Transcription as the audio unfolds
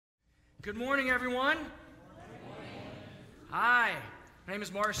Good morning, everyone. Good morning. Hi, my name is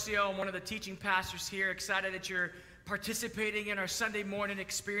Marcio. I'm one of the teaching pastors here. Excited that you're participating in our Sunday morning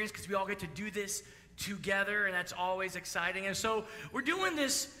experience because we all get to do this together, and that's always exciting. And so we're doing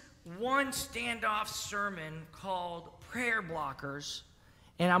this one standoff sermon called Prayer Blockers,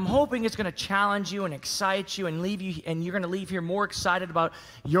 and I'm hoping it's going to challenge you and excite you and leave you, and you're going to leave here more excited about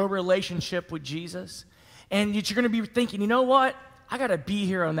your relationship with Jesus. And you're going to be thinking, you know what? I got to be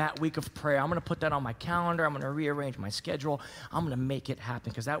here on that week of prayer. I'm going to put that on my calendar. I'm going to rearrange my schedule. I'm going to make it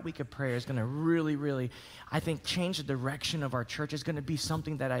happen because that week of prayer is going to really, I think, change the direction of our church. It's going to be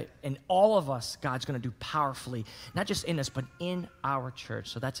something that and all of us, God's going to do powerfully, not just in us, but in our church.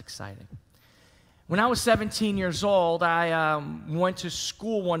 So that's exciting. When I was 17 years old, I went to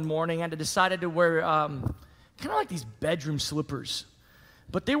school one morning and I decided to wear kind of like these bedroom slippers.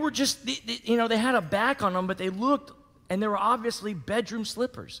 But they were just, they had a back on them, but they looked, and they were obviously bedroom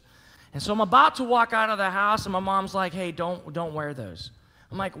slippers. And so I'm about to walk out of the house, and my mom's like, hey, don't wear those.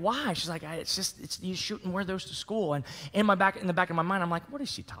 I'm like, why? She's like, you shouldn't wear those to school. And in the back of my mind, I'm like, what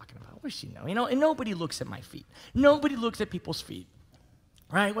is she talking about? What does she know? And nobody looks at my feet. Nobody looks at people's feet,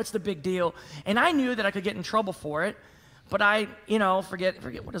 right? What's the big deal? And I knew that I could get in trouble for it. But I,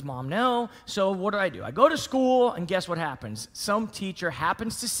 forget what does mom know? So what do? I go to school, and guess what happens? Some teacher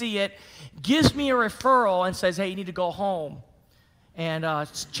happens to see it, gives me a referral, and says, hey, you need to go home and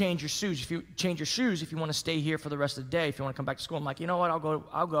change your shoes. If you want to stay here for the rest of the day, if you want to come back to school. I'm like, you know what?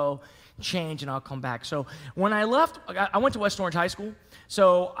 I'll go change, and I'll come back. So when I left, I went to West Orange High School.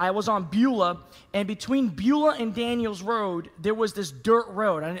 So I was on Beulah, and between Beulah and Daniels Road, there was this dirt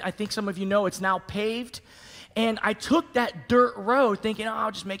road. I think some of you know it's now paved. And I took that dirt road thinking,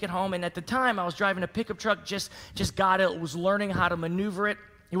 I'll just make it home. And at the time, I was driving a pickup truck, just got it, was learning how to maneuver it.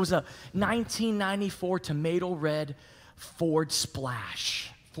 It was a 1994 tomato red Ford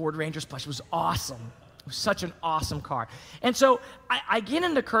Ranger Splash. It was awesome. It was such an awesome car. And so I get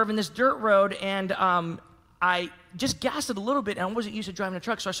in the curve in this dirt road, and I just gassed it a little bit, and I wasn't used to driving a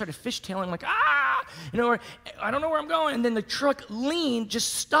truck, so I started fishtailing, like, I don't know where I'm going. And then the truck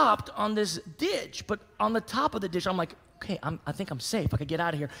just stopped on this ditch, but on the top of the ditch, I'm like, okay, I think I'm safe. I could get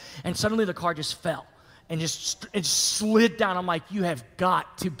out of here. And suddenly the car just fell and it slid down. I'm like, you have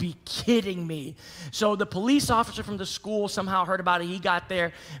got to be kidding me. So the police officer from the school somehow heard about it. He got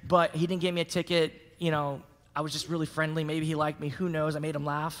there, but he didn't give me a ticket. I was just really friendly. Maybe he liked me. Who knows? I made him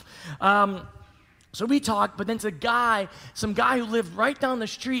laugh. So we talked, but then some guy who lived right down the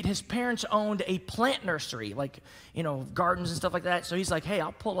street, his parents owned a plant nursery, gardens and stuff like that. So he's like, hey,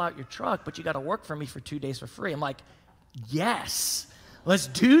 I'll pull out your truck, but you got to work for me for 2 days for free. I'm like, yes, let's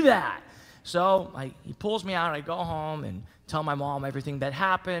do that. So he pulls me out, I go home and tell my mom everything that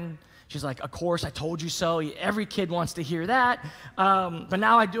happened. She's like, of course, I told you so. Every kid wants to hear that. But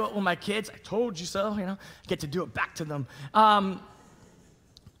now I do it with my kids. I told you so, get to do it back to them.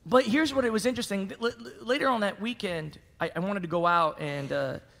 But here's what it was interesting. Later on that weekend, I wanted to go out, and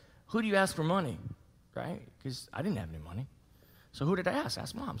who do you ask for money, right? Because I didn't have any money. So who did I ask? I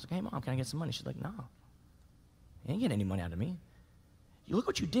asked Mom. I was like, hey, Mom, can I get some money? She's like, no. You ain't getting any money out of me. Look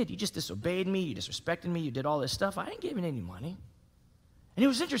what you did. You just disobeyed me. You disrespected me. You did all this stuff. I ain't giving any money. And it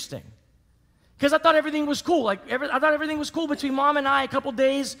was interesting because I thought everything was cool. I thought everything was cool between Mom and I. A couple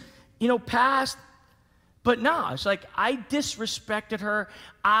days, passed. But no, it's like I disrespected her.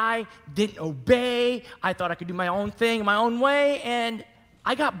 I didn't obey. I thought I could do my own thing, my own way, and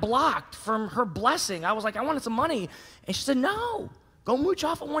I got blocked from her blessing. I was like, I wanted some money. And she said, no, go mooch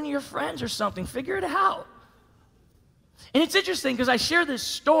off of one of your friends or something. Figure it out. And it's interesting because I share this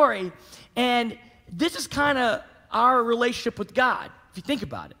story, and this is kind of our relationship with God, if you think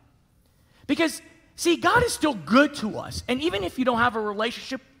about it. Because, see, God is still good to us. And even if you don't have a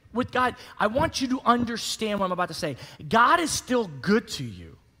relationship with God, I want you to understand what I'm about to say. God is still good to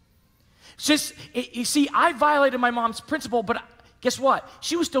you. You see, I violated my mom's principle, but guess what?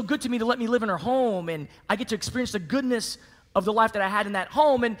 She was still good to me to let me live in her home, and I get to experience the goodness of the life that I had in that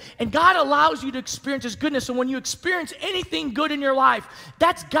home. And God allows you to experience His goodness. So when you experience anything good in your life,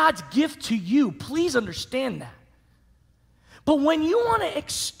 that's God's gift to you. Please understand that. But when you want to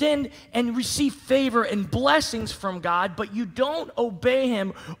extend and receive favor and blessings from God, but you don't obey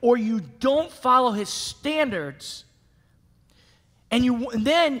Him or you don't follow His standards, and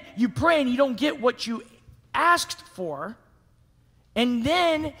then you pray and you don't get what you asked for, and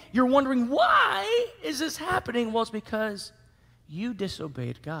then you're wondering, why is this happening? Well, it's because you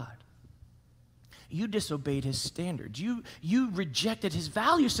disobeyed God. You disobeyed His standards. You rejected His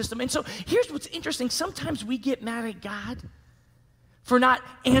value system. And so here's what's interesting. Sometimes we get mad at God for not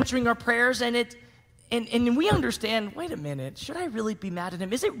answering our prayers, and And we understand, wait a minute, should I really be mad at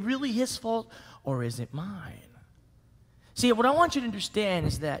him? Is it really his fault or is it mine? See, what I want you to understand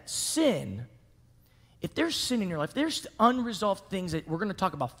is that sin, if there's sin in your life, there's unresolved things that we're going to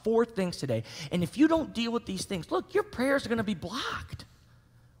talk about 4 things today. And if you don't deal with these things, look, your prayers are going to be blocked.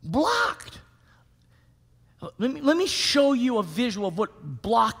 Blocked. Let me show you a visual of what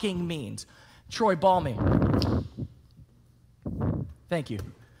blocking means. Troy, ball me. Thank you.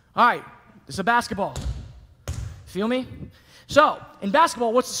 All right, this is a basketball. Feel me? So, in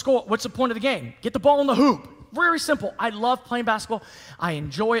basketball, what's the score? What's the point of the game? Get the ball in the hoop. Very simple. I love playing basketball. I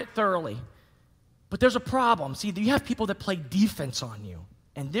enjoy it thoroughly. But there's a problem. See, you have people that play defense on you,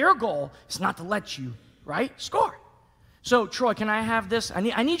 and their goal is not to let you, right, score. So, Troy, can I have this? I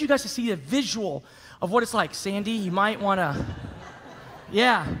need you guys to see a visual of what it's like. Sandy, you might want to,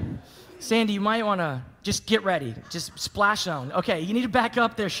 yeah. Sandy, you might want to just get ready. Just splash zone. Okay, you need to back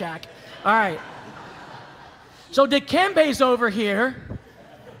up there, Shaq. All right. So Dikembe's over here.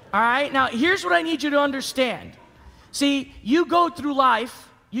 All right, now here's what I need you to understand. See, you go through life,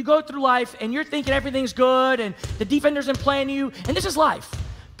 and you're thinking everything's good, and the defender's in playing you, and this is life.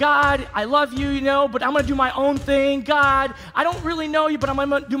 God, I love you, but I'm going to do my own thing. God, I don't really know you, but I'm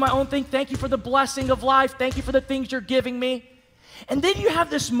going to do my own thing. Thank you for the blessing of life. Thank you for the things you're giving me. And then you have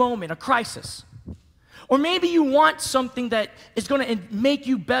this moment, a crisis. Or maybe you want something that is going to make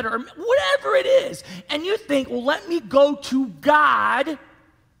you better, or whatever it is. And you think, well, let me go to God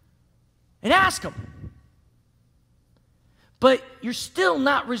and ask him. But you're still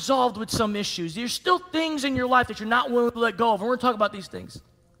not resolved with some issues. There's still things in your life that you're not willing to let go of. And we're going to talk about these things.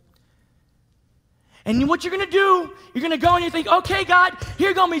 And what you're going to do, you're going to go and you think, okay, God, here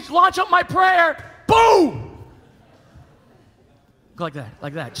you go, let me launch up my prayer. Boom! Go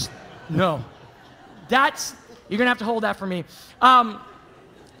like that. Just, no. You're going to have to hold that for me.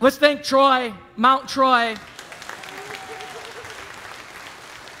 Let's thank Troy, Mount Troy.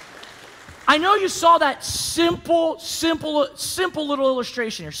 I know you saw that simple little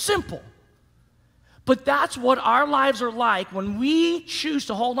illustration here. Simple. But that's what our lives are like when we choose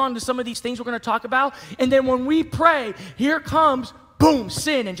to hold on to some of these things we're going to talk about. And then when we pray, here comes, boom,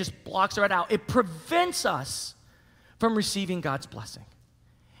 sin, and just blocks it right out. It prevents us from receiving God's blessing.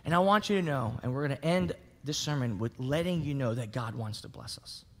 And I want you to know, and we're going to end this sermon with letting you know that God wants to bless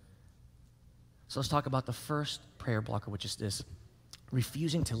us. So let's talk about the first prayer blocker, which is this: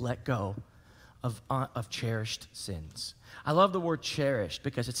 refusing to let go of cherished sins. I love the word cherished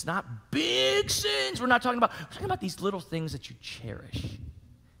because it's not big sins we're talking about these little things that you cherish.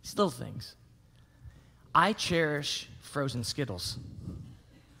 These little things. I cherish frozen Skittles.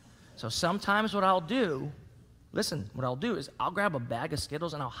 So sometimes what I'll do is I'll grab a bag of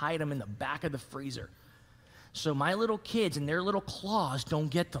Skittles and I'll hide them in the back of the freezer so my little kids and their little claws don't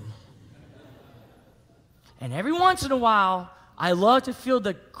get them. And every once in a while, I love to feel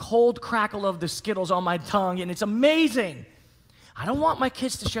the cold crackle of the Skittles on my tongue, and it's amazing. I don't want my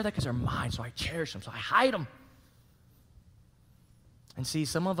kids to share that because they're mine, so I cherish them, so I hide them. And see,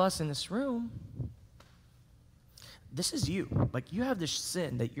 some of us in this room, this is you. Like, you have this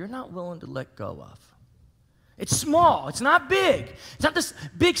sin that you're not willing to let go of. It's small. It's not big. It's not this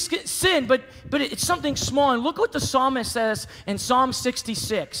big sin, but it's something small. And look what the psalmist says in Psalm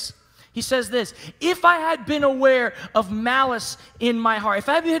 66. He says this: if I had been aware of malice in my heart,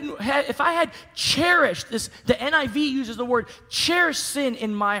 if I had cherished this, the NIV uses the word cherish sin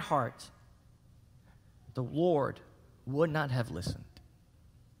in my heart, the Lord would not have listened.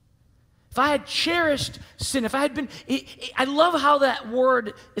 If I had cherished sin, if I had been, I love how that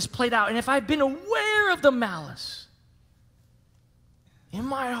word is played out. And if I had been aware of the malice in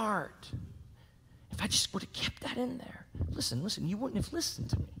my heart, if I just would have kept that in there, listen, you wouldn't have listened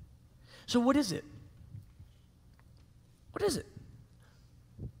to me. So what is it? What is it?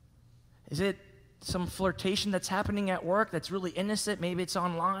 Is it some flirtation that's happening at work that's really innocent? Maybe it's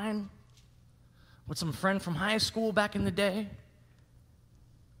online with some friend from high school back in the day.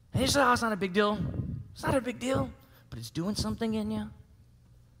 And you say, oh, it's not a big deal. It's not a big deal, but it's doing something in you.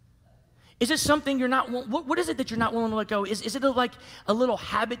 Is it something you're not, what is it that you're not willing to let go? Is it like a little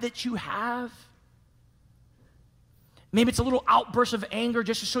habit that you have? Maybe it's a little outburst of anger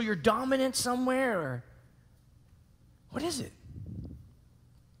just to show you're dominant somewhere. Or what is it?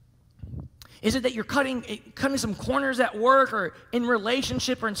 Is it that you're cutting some corners at work or in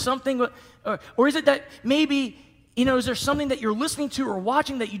relationship or in something? Or is it that maybe, is there something that you're listening to or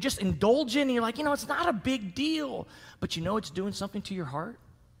watching that you just indulge in and you're like, it's not a big deal, but it's doing something to your heart?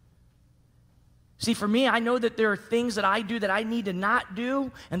 See, for me, I know that there are things that I do that I need to not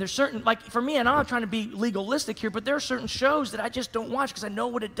do, and there's certain, like for me, and I'm not trying to be legalistic here, but there are certain shows that I just don't watch because I know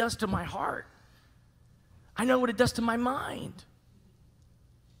what it does to my heart. I know what it does to my mind.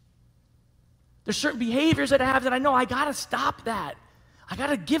 There's certain behaviors that I have that I know I got to stop that. I got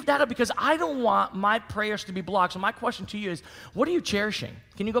to give that up because I don't want my prayers to be blocked. So my question to you is, what are you cherishing?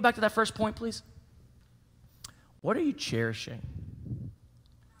 Can you go back to that first point, please? What are you cherishing?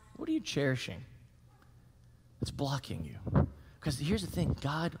 What are you cherishing that's blocking you? Because here's the thing,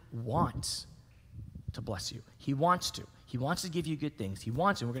 God wants to bless you. He wants to. He wants to give you good things. He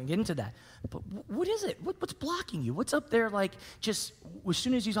wants to. We're going to get into that. But what is it? What's blocking you? What's up there like just as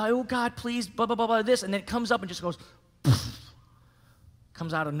soon as you say, oh, God, please, blah, blah, blah, blah, this, and then it comes up and just goes, poof,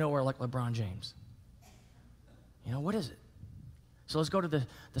 comes out of nowhere like LeBron James. You know, what is it? So let's go to the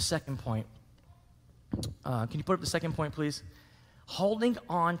second point. Can you put up the second point, please? Holding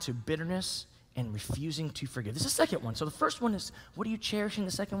on to bitterness and refusing to forgive. This is the second one. So the first one is, what are you cherishing?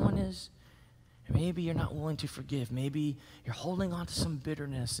 The second one is, maybe you're not willing to forgive. Maybe you're holding on to some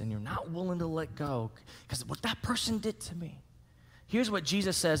bitterness and you're not willing to let go because what that person did to me. Here's what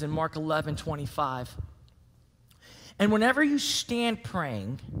Jesus says in Mark 11:25. And whenever you stand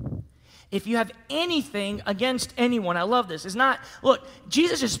praying, if you have anything against anyone, I love this. It's not, look,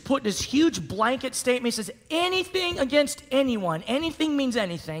 Jesus just put this huge blanket statement. He says, anything against anyone. Anything means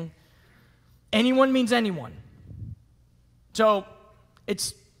anything. Anyone means anyone. So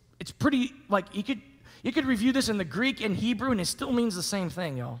it's pretty, like, you could review this in the Greek and Hebrew, and it still means the same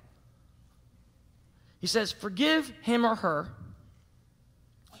thing, y'all. He says, forgive him or her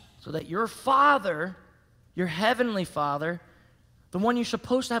so that your Father, your heavenly Father, the one you're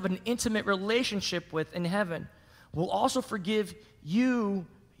supposed to have an intimate relationship with in heaven, will also forgive you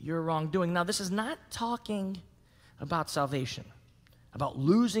your wrongdoing. Now, this is not talking about salvation, about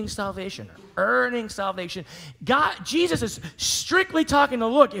losing salvation, or earning salvation. Jesus is strictly talking to,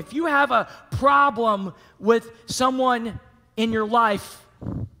 look, if you have a problem with someone in your life,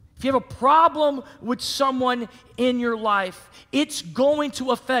 if you have a problem with someone in your life, it's going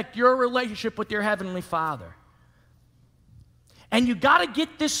to affect your relationship with your heavenly Father. And you got to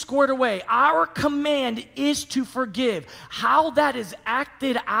get this squared away. Our command is to forgive. How that is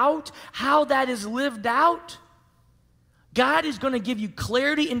acted out, how that is lived out, God is going to give you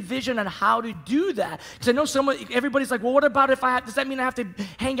clarity and vision on how to do that. Because I know everybody's like, well, what about if does that mean I have to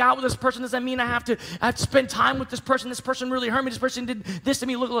hang out with this person? Does that mean I have to spend time with this person? This person really hurt me. This person did this to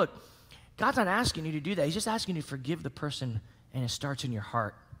me. Look. God's not asking you to do that. He's just asking you to forgive the person, and it starts in your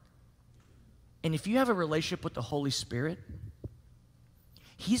heart. And if you have a relationship with the Holy Spirit,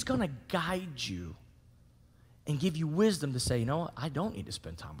 He's going to guide you and give you wisdom to say, you know what, I don't need to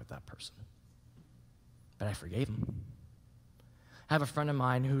spend time with that person. But I forgave him. I have a friend of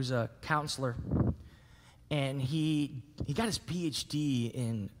mine who's a counselor, and he got his PhD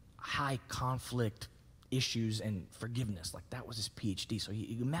in high conflict issues and forgiveness. Like, that was his PhD. So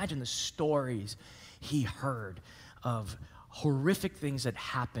you imagine the stories he heard of horrific things that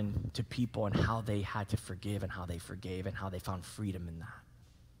happened to people and how they had to forgive and how they forgave and how they found freedom in that.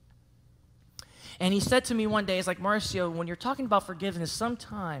 And he said to me one day, he's like, Marcio, when you're talking about forgiveness,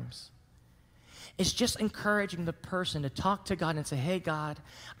 sometimes it's just encouraging the person to talk to God and say, hey, God,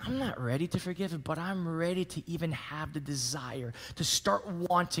 I'm not ready to forgive it, but I'm ready to even have the desire to start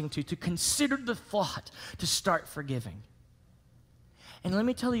wanting to consider the thought to start forgiving. And let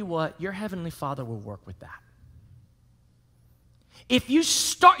me tell you what, your Heavenly Father will work with that. If you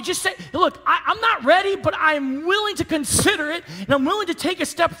start, just say, look, I'm not ready, but I'm willing to consider it, and I'm willing to take a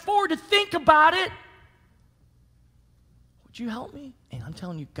step forward to think about it. Would you help me? And I'm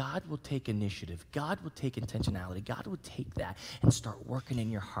telling you, God will take initiative. God will take intentionality. God will take that and start working in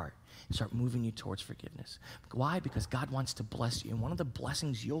your heart and start moving you towards forgiveness. Why? Because God wants to bless you. And one of the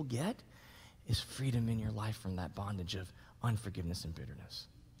blessings you'll get is freedom in your life from that bondage of unforgiveness and bitterness.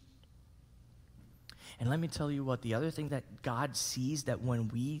 And let me tell you what, the other thing that God sees that when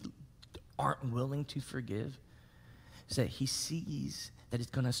we aren't willing to forgive is that He sees that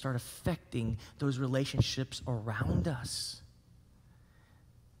it's going to start affecting those relationships around us.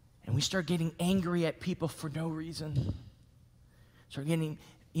 And we start getting angry at people for no reason. Start getting,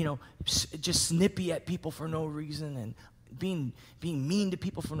 just snippy at people for no reason and being mean to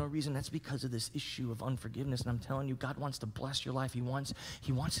people for no reason. That's because of this issue of unforgiveness. And I'm telling you, God wants to bless your life. He wants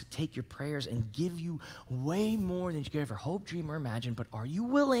to take your prayers and give you way more than you could ever hope, dream, or imagine. But are you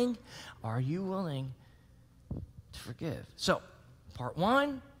willing? Are you willing to forgive? So, part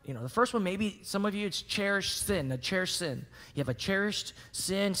one, the first one, maybe some of you, it's cherished sin, a cherished sin. You have a cherished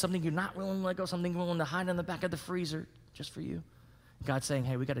sin, something you're not willing to let go, something you're willing to hide on the back of the freezer just for you. God's saying,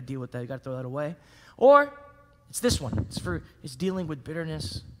 hey, we got to deal with that. You got to throw that away. Or it's this one. It's dealing with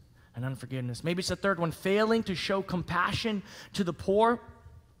bitterness and unforgiveness. Maybe it's the third one, failing to show compassion to the poor.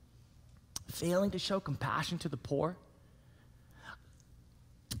 Failing to show compassion to the poor.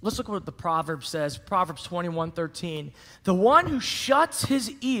 Let's look at what the Proverbs says. Proverbs 21:13. The one who shuts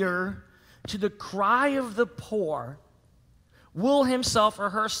his ear to the cry of the poor will himself or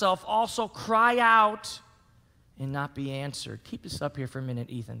herself also cry out and not be answered. Keep this up here for a minute,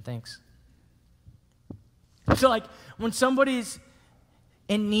 Ethan. Thanks. So like when somebody's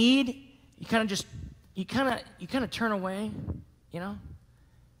in need, you kind of turn away, you know?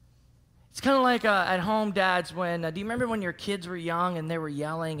 It's kind of like at home, dads, when, do you remember when your kids were young and they were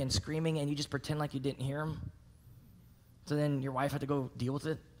yelling and screaming and you just pretend like you didn't hear them? So then your wife had to go deal with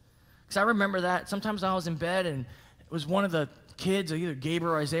it? Because I remember that. Sometimes I was in bed and it was one of the kids, either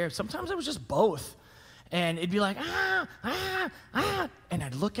Gabriel or Isaiah. Sometimes it was just both. And it'd be like, and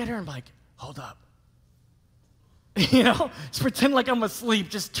I'd look at her and be like, hold up. You know, just pretend like I'm asleep.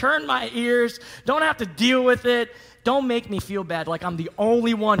 Just turn my ears. Don't have to deal with it. Don't make me feel bad like I'm the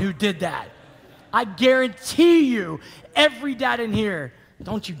only one who did that. I guarantee you, every dad in here,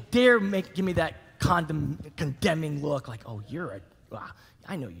 don't you dare give me that condemning look like, oh,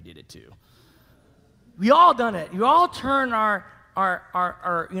 I know you did it too. We all done it. We all turn our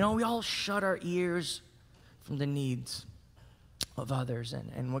we all shut our ears from the needs of others.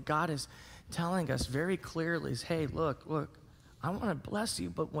 And what God is telling us very clearly is, hey, look, I want to bless you,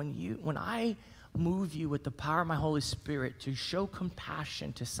 but when I move you with the power of my Holy Spirit to show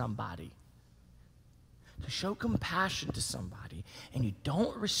compassion to somebody, and you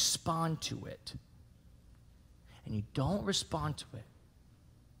don't respond to it, and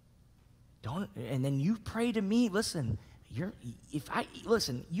then you pray to me, listen, you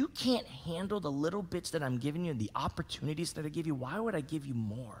can't handle the little bits that I'm giving you, the opportunities that I give you, why would I give you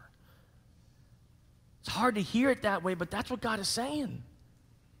more? It's hard to hear it that way, but that's what God is saying.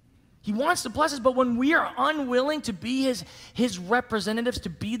 He wants to bless us, but when we are unwilling to be his representatives,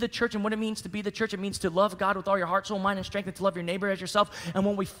 to be the church, and what it means to be the church, it means to love God with all your heart, soul, mind, and strength, and to love your neighbor as yourself. And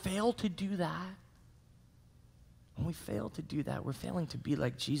when we fail to do that, we're failing to be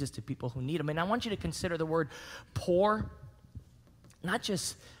like Jesus to people who need him. And I want you to consider the word poor, not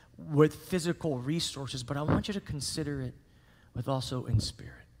just with physical resources, but I want you to consider it with also in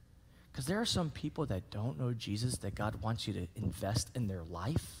spirit. Because there are some people that don't know Jesus that God wants you to invest in their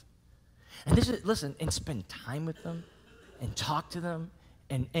life. And listen, and spend time with them and talk to them.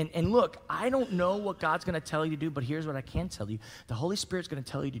 And look, I don't know what God's going to tell you to do, but here's what I can tell you. The Holy Spirit's going to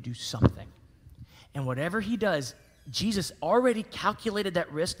tell you to do something. And whatever he does, Jesus already calculated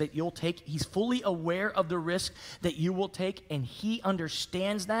that risk that you'll take. He's fully aware of the risk that you will take, and he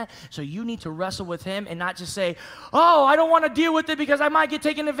understands that. So you need to wrestle with him and not just say, oh, I don't want to deal with it because I might get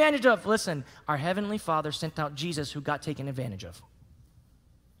taken advantage of. Listen, our Heavenly Father sent out Jesus who got taken advantage of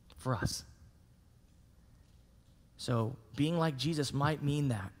for us. So being like Jesus might mean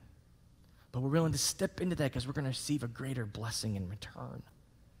that, but we're willing to step into that because we're going to receive a greater blessing in return.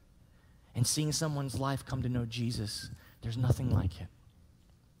 And seeing someone's life come to know Jesus, there's nothing like it.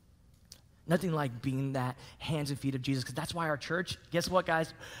 Nothing like being that hands and feet of Jesus, because that's why our church, guess what,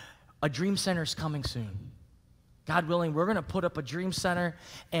 guys? A dream center is coming soon. God willing, we're going to put up a dream center,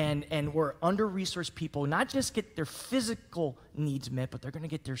 and we're under-resourced people, not just get their physical needs met, but they're going to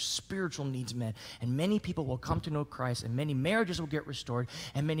get their spiritual needs met. And many people will come to know Christ, and many marriages will get restored,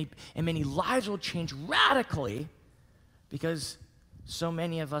 and many lives will change radically, because so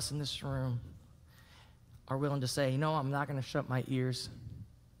many of us in this room are willing to say, I'm not going to shut my ears.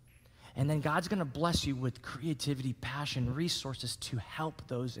 And then God's going to bless you with creativity, passion, resources to help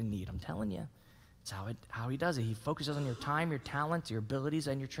those in need. I'm telling you, it's how he does it. He focuses on your time, your talents, your abilities,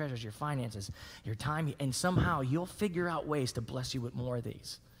 and your treasures, your finances, your time. And somehow you'll figure out ways to bless you with more of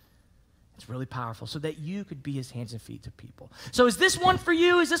these. It's really powerful, so that you could be his hands and feet to people. So is this one for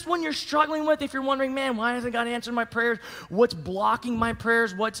you? Is this one you're struggling with? If you're wondering, man, why hasn't God answered my prayers? What's blocking my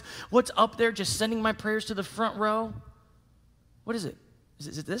prayers? What's up there just sending my prayers to the front row? What is it?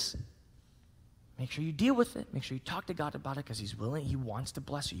 Is it this? Make sure you deal with it. Make sure you talk to God about it, because he's willing. He wants to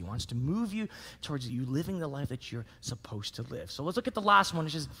bless you. He wants to move you towards you living the life that you're supposed to live. So let's look at the last one,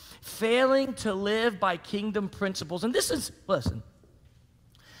 which is failing to live by kingdom principles. And this is, listen,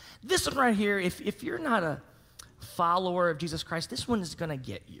 this one right here, if you're not a follower of Jesus Christ, this one is going to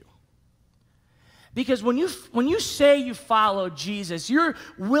get you. Because when you say you follow Jesus, you're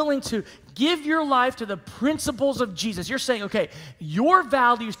willing to give your life to the principles of Jesus. You're saying, okay, your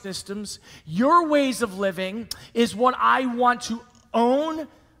value systems, your ways of living is what I want to own,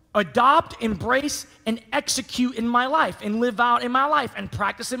 adopt, embrace, and execute in my life, and live out in my life, and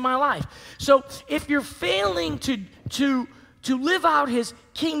practice in my life. So if you're failing to to live out his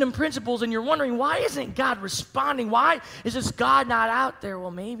kingdom principles, and you're wondering, why isn't God responding? Why is this God not out there?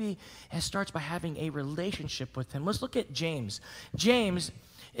 Well, maybe it starts by having a relationship with him. Let's look at James. James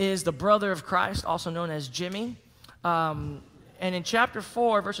is the brother of Christ, also known as Jimmy. And in chapter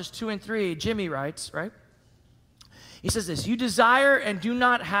 4, verses 2 and 3, Jimmy writes, right? He says this, you desire and do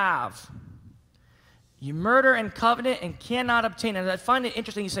not have. You murder and covenant and cannot obtain. And I find it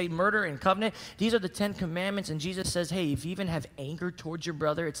interesting you say murder and covenant. These are the 10 commandments, and Jesus says, hey, if you even have anger towards your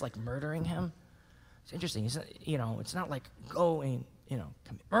brother, it's like murdering him. It's interesting. It's not like go and,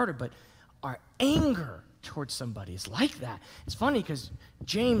 commit murder, but our anger towards somebody is like that. It's funny because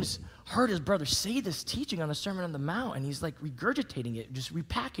James heard his brother say this teaching on the Sermon on the Mount, and he's like regurgitating it, just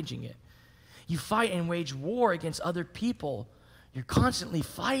repackaging it. You fight and wage war against other people. You're constantly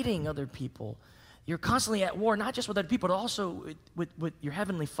fighting other people. You're constantly at war, not just with other people, but also with your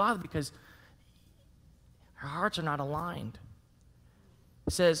Heavenly Father, because our hearts are not aligned.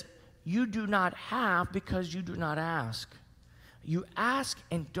 It says, you do not have because you do not ask. You ask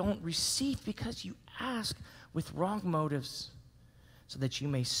and don't receive because you ask with wrong motives, so that you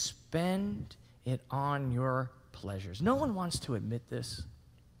may spend it on your pleasures. No one wants to admit this,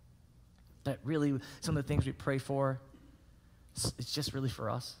 that really some of the things we pray for, it's just really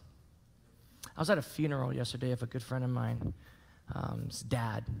for us. I was at a funeral yesterday of a good friend of mine, his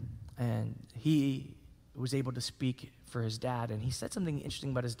dad, and he was able to speak for his dad, and he said something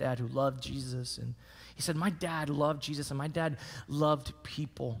interesting about his dad who loved Jesus, and he said, my dad loved Jesus, and my dad loved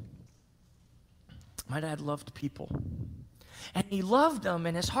people. My dad loved people. And he loved them,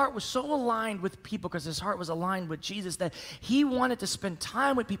 and his heart was so aligned with people because his heart was aligned with Jesus that he wanted to spend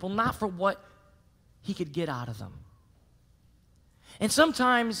time with people, not for what he could get out of them. And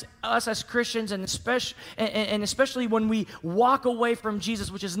sometimes us as Christians, and especially when we walk away from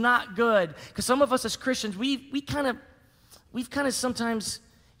Jesus, which is not good, because some of us as Christians, we've kind of sometimes,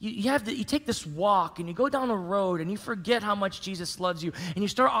 you take this walk and you go down a road and you forget how much Jesus loves you, and you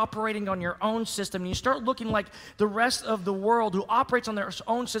start operating on your own system, and you start looking like the rest of the world who operates on their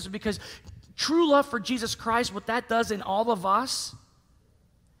own system, because true love for Jesus Christ, what that does in all of us,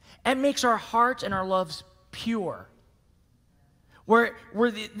 it makes our hearts and our loves pure. Where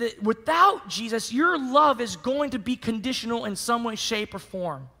without Jesus, your love is going to be conditional in some way, shape, or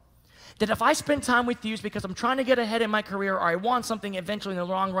form. That if I spend time with you, it's because I'm trying to get ahead in my career, or I want something eventually in the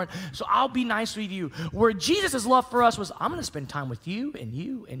long run, so I'll be nice with you. Where Jesus' love for us was, I'm going to spend time with you and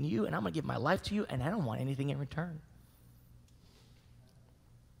you and you, and I'm going to give my life to you, and I don't want anything in return.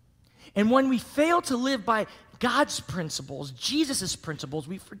 And when we fail to live by God's principles, Jesus' principles,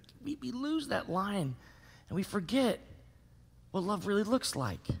 we lose that line, and we forget what love really looks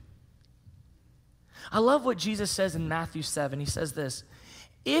like. I love what Jesus says in Matthew 7. He says this,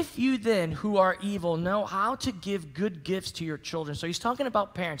 if you then, who are evil, know how to give good gifts to your children. So he's talking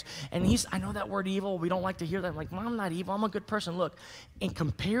about parents. And I know that word evil, we don't like to hear that. I'm like, Mom, I'm not evil, I'm a good person. Look, and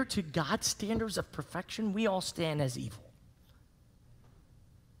compared to God's standards of perfection, we all stand as evil.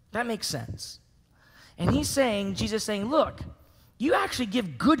 That makes sense. And Jesus is saying, look, you actually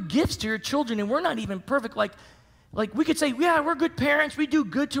give good gifts to your children, and we're not even perfect. Like we could say, yeah, we're good parents, we do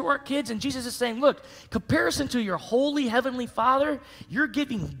good to our kids, and Jesus is saying, look, comparison to your holy heavenly Father, you're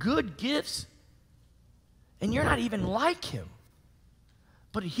giving good gifts, and you're not even like him.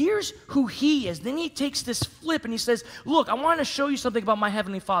 But here's who he is. Then he takes this flip and he says, look, I want to show you something about my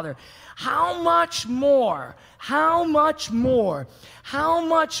heavenly Father. How much more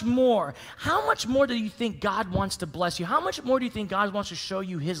do you think God wants to bless you? How much more do you think God wants to show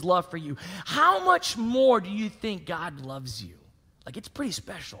you his love for you? How much more do you think God loves you? Like, it's pretty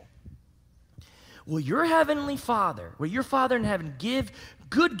special. Will your heavenly Father, will your Father in heaven give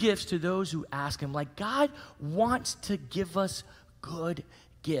good gifts to those who ask him? Like, God wants to give us good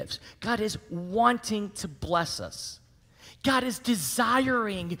gifts. God is wanting to bless us. God is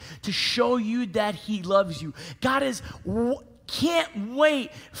desiring to show you that he loves you. God can't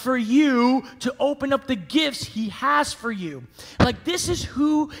wait for you to open up the gifts he has for you. Like, this is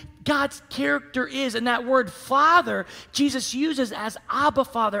who God's character is. And that word Father, Jesus uses as Abba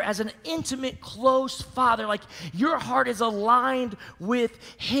Father, as an intimate, close Father. Like, your heart is aligned with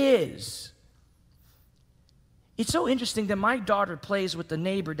his. It's so interesting that my daughter plays with the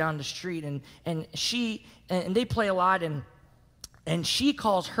neighbor down the street, and they play a lot, and she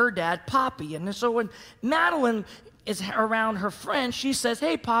calls her dad Poppy. And so when Madeline is around her friends, she says,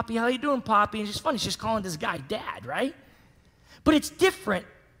 hey, Poppy, how you doing, Poppy? And she's funny, she's calling this guy Dad, right? But it's different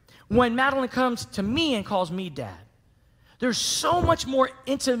when Madeline comes to me and calls me Dad. There's so much more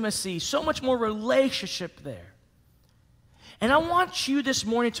intimacy, so much more relationship there. And I want you this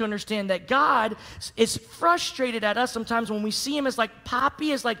morning to understand that God is frustrated at us sometimes when we see him as like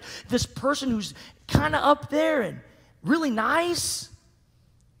Poppy, as like this person who's kind of up there and really nice.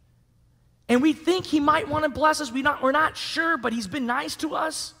 And we think he might want to bless us. We're not sure, but he's been nice to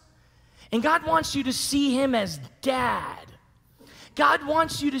us. And God wants you to see him as dad. God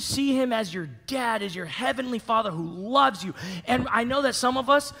wants you to see him as your dad, as your heavenly Father who loves you. And I know that some of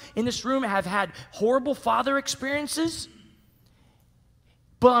us in this room have had horrible father experiences.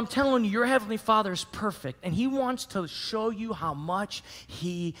 But I'm telling you, your heavenly Father is perfect. And he wants to show you how much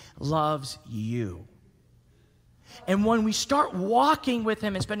he loves you. And when we start walking with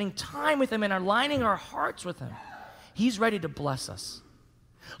him and spending time with him and aligning our hearts with him, he's ready to bless us.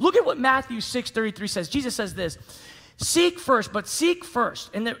 Look at what Matthew 6:33 says. Jesus says this, seek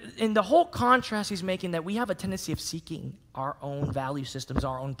first. And the whole contrast he's making, that we have a tendency of seeking our own value systems,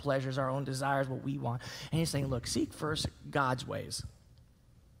 our own pleasures, our own desires, what we want. And he's saying, look, seek first God's ways,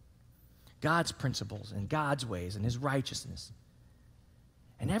 God's principles and God's ways and his righteousness.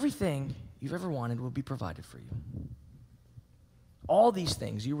 And everything you've ever wanted will be provided for you. All these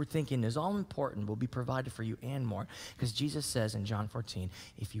things you were thinking is all important will be provided for you and more. Because Jesus says in John 14,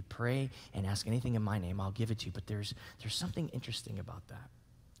 if you pray and ask anything in my name, I'll give it to you. But there's something interesting about that.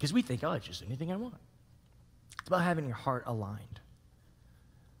 Because we think, oh, it's just anything I want. It's about having your heart aligned.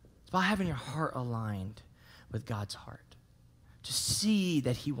 It's about having your heart aligned with God's heart. To see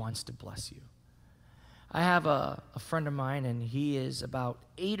that he wants to bless you. I have a friend of mine, and he is about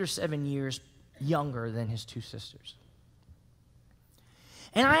 8 or 7 years younger than his 2 sisters.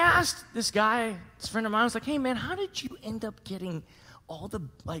 And I asked this guy, this friend of mine, I was like, hey man, how did you end up getting all the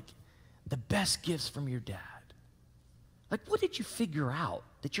best gifts from your dad? Like, what did you figure out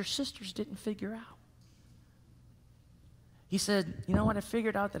that your sisters didn't figure out? He said, you know what, I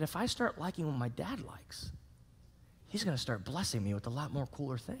figured out that if I start liking what my dad likes, he's going to start blessing me with a lot more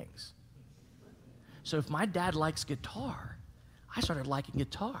cooler things. So if my dad likes guitar, I started liking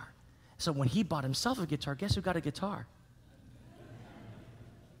guitar. So when he bought himself a guitar, guess who got a guitar?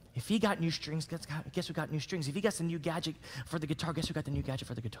 If he got new strings, guess who got new strings? If he got the new gadget for the guitar, guess who got the new gadget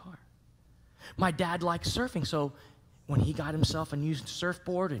for the guitar? My dad likes surfing, so when he got himself a new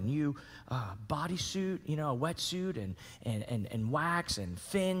surfboard, a new bodysuit, a wetsuit, and wax and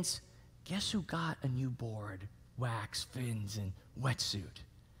fins, guess who got a new board, wax, fins, and wetsuit?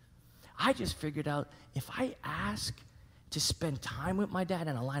 I just figured out if I ask to spend time with my dad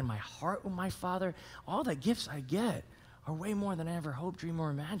and align my heart with my Father, all the gifts I get are way more than I ever hoped, dreamed,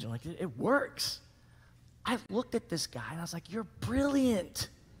 or imagined. Like, it works. I looked at this guy, and I was like, you're brilliant.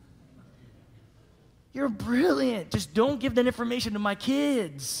 You're brilliant. Just don't give that information to my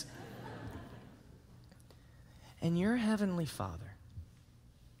kids. And your heavenly Father,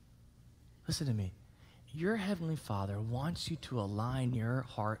 listen to me, your heavenly Father wants you to align your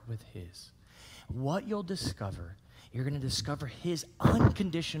heart with his. What you'll discover, you're going to discover his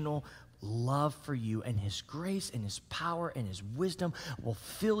unconditional love for you, and his grace and his power and his wisdom will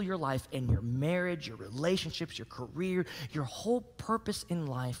fill your life, and your marriage, your relationships, your career, your whole purpose in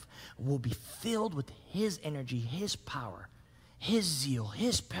life will be filled with his energy, his power, his zeal,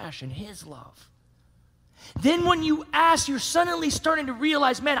 his passion, his love. Then when you ask, you're suddenly starting to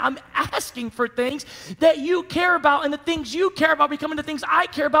realize, man, I'm asking for things that you care about, and the things you care about becoming the things I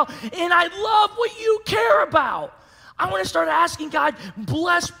care about, and I love what you care about. I want to start asking God,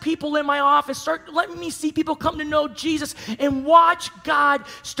 bless people in my office. Start letting me see people come to know Jesus, and watch God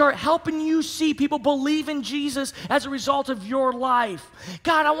start helping you see people believe in Jesus as a result of your life.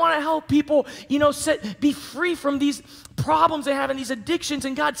 God, I want to help people, be free from these problems they have and these addictions,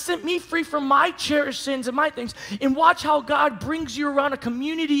 and God sent me free from my cherished sins and my things. And watch how God brings you around a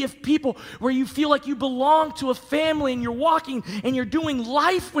community of people where you feel like you belong to a family, and you're walking and you're doing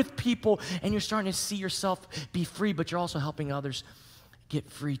life with people, and you're starting to see yourself be free, but you're also helping others get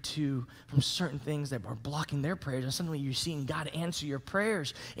free too from certain things that are blocking their prayers. And suddenly you're seeing God answer your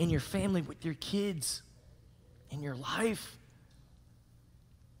prayers in your family, with your kids, in your life.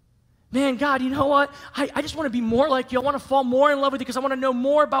 Man, God, you know what? I just want to be more like you. I want to fall more in love with you because I want to know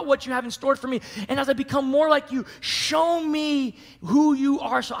more about what you have in store for me. And as I become more like you, show me who you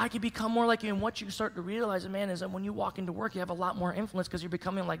are so I can become more like you. And what you start to realize, man, is that when you walk into work, you have a lot more influence because you're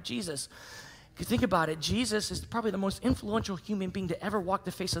becoming like Jesus. Because think about it, Jesus is probably the most influential human being to ever walk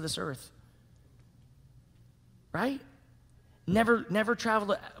the face of this earth. Right? Never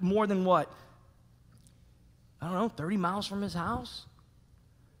traveled more than what? 30 miles from his house?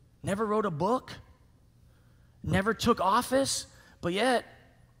 Never wrote a book, never took office, but yet,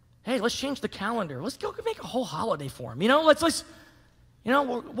 hey, let's change the calendar. Let's go make a whole holiday for him. We'll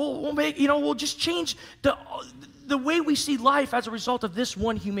make, we'll just change the the way we see life as a result of this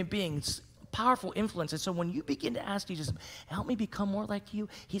one human being. It's powerful influence. And so when you begin to ask Jesus, help me become more like you,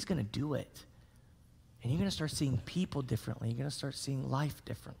 he's going to do it. And you're going to start seeing people differently. You're going to start seeing life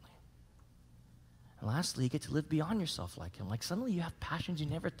differently. And lastly, you get to live beyond yourself like him. Like suddenly you have passions you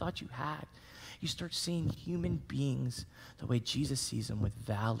never thought you had. You start seeing human beings the way Jesus sees them, with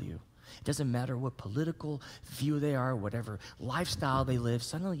value. It doesn't matter what political view they are, whatever lifestyle they live.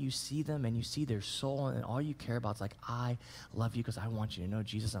 Suddenly you see them and you see their soul, and all you care about is like, I love you because I want you to know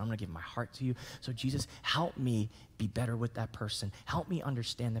Jesus, and I'm going to give my heart to you. So Jesus, help me be better with that person. Help me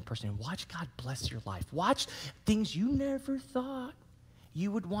understand that person. And watch God bless your life. Watch things you never thought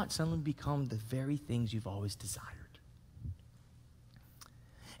you would want suddenly become the very things you've always desired.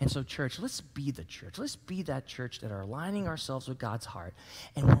 And so, church, let's be the church. Let's be that church that are aligning ourselves with God's heart.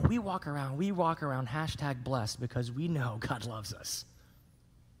 And when we walk around #blessed, because we know God loves us.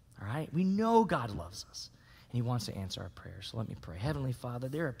 All right? We know God loves us. And he wants to answer our prayers. So let me pray. Heavenly Father,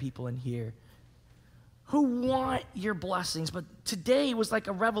 there are people in here who want your blessings, but today was like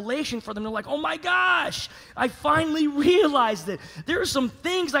a revelation for them. They're like, oh my gosh, I finally realized it. There are some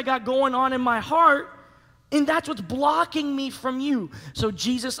things I got going on in my heart, and that's what's blocking me from you. So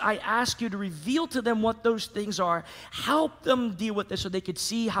Jesus, I ask you to reveal to them what those things are. Help them deal with this so they could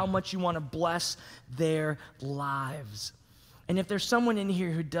see how much you want to bless their lives. And if there's someone in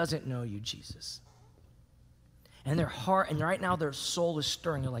here who doesn't know you, Jesus, and their heart, and right now their soul is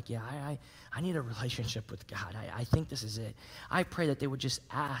stirring, they're like, yeah, I need a relationship with God. I think this is it. I pray that they would just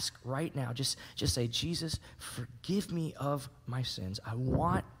ask right now, just say, Jesus, forgive me of my sins. I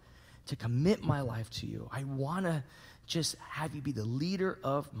want to commit my life to you. I want to just have you be the leader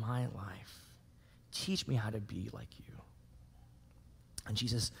of my life. Teach me how to be like you. And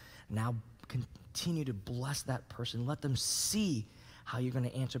Jesus, now continue to bless that person. Let them see how you're going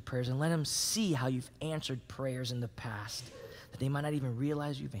to answer prayers, and let them see how you've answered prayers in the past that they might not even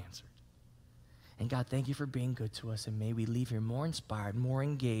realize you've answered. And God, thank you for being good to us, and may we leave here more inspired, more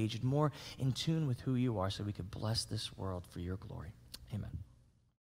engaged, more in tune with who you are, so we could bless this world for your glory. Amen.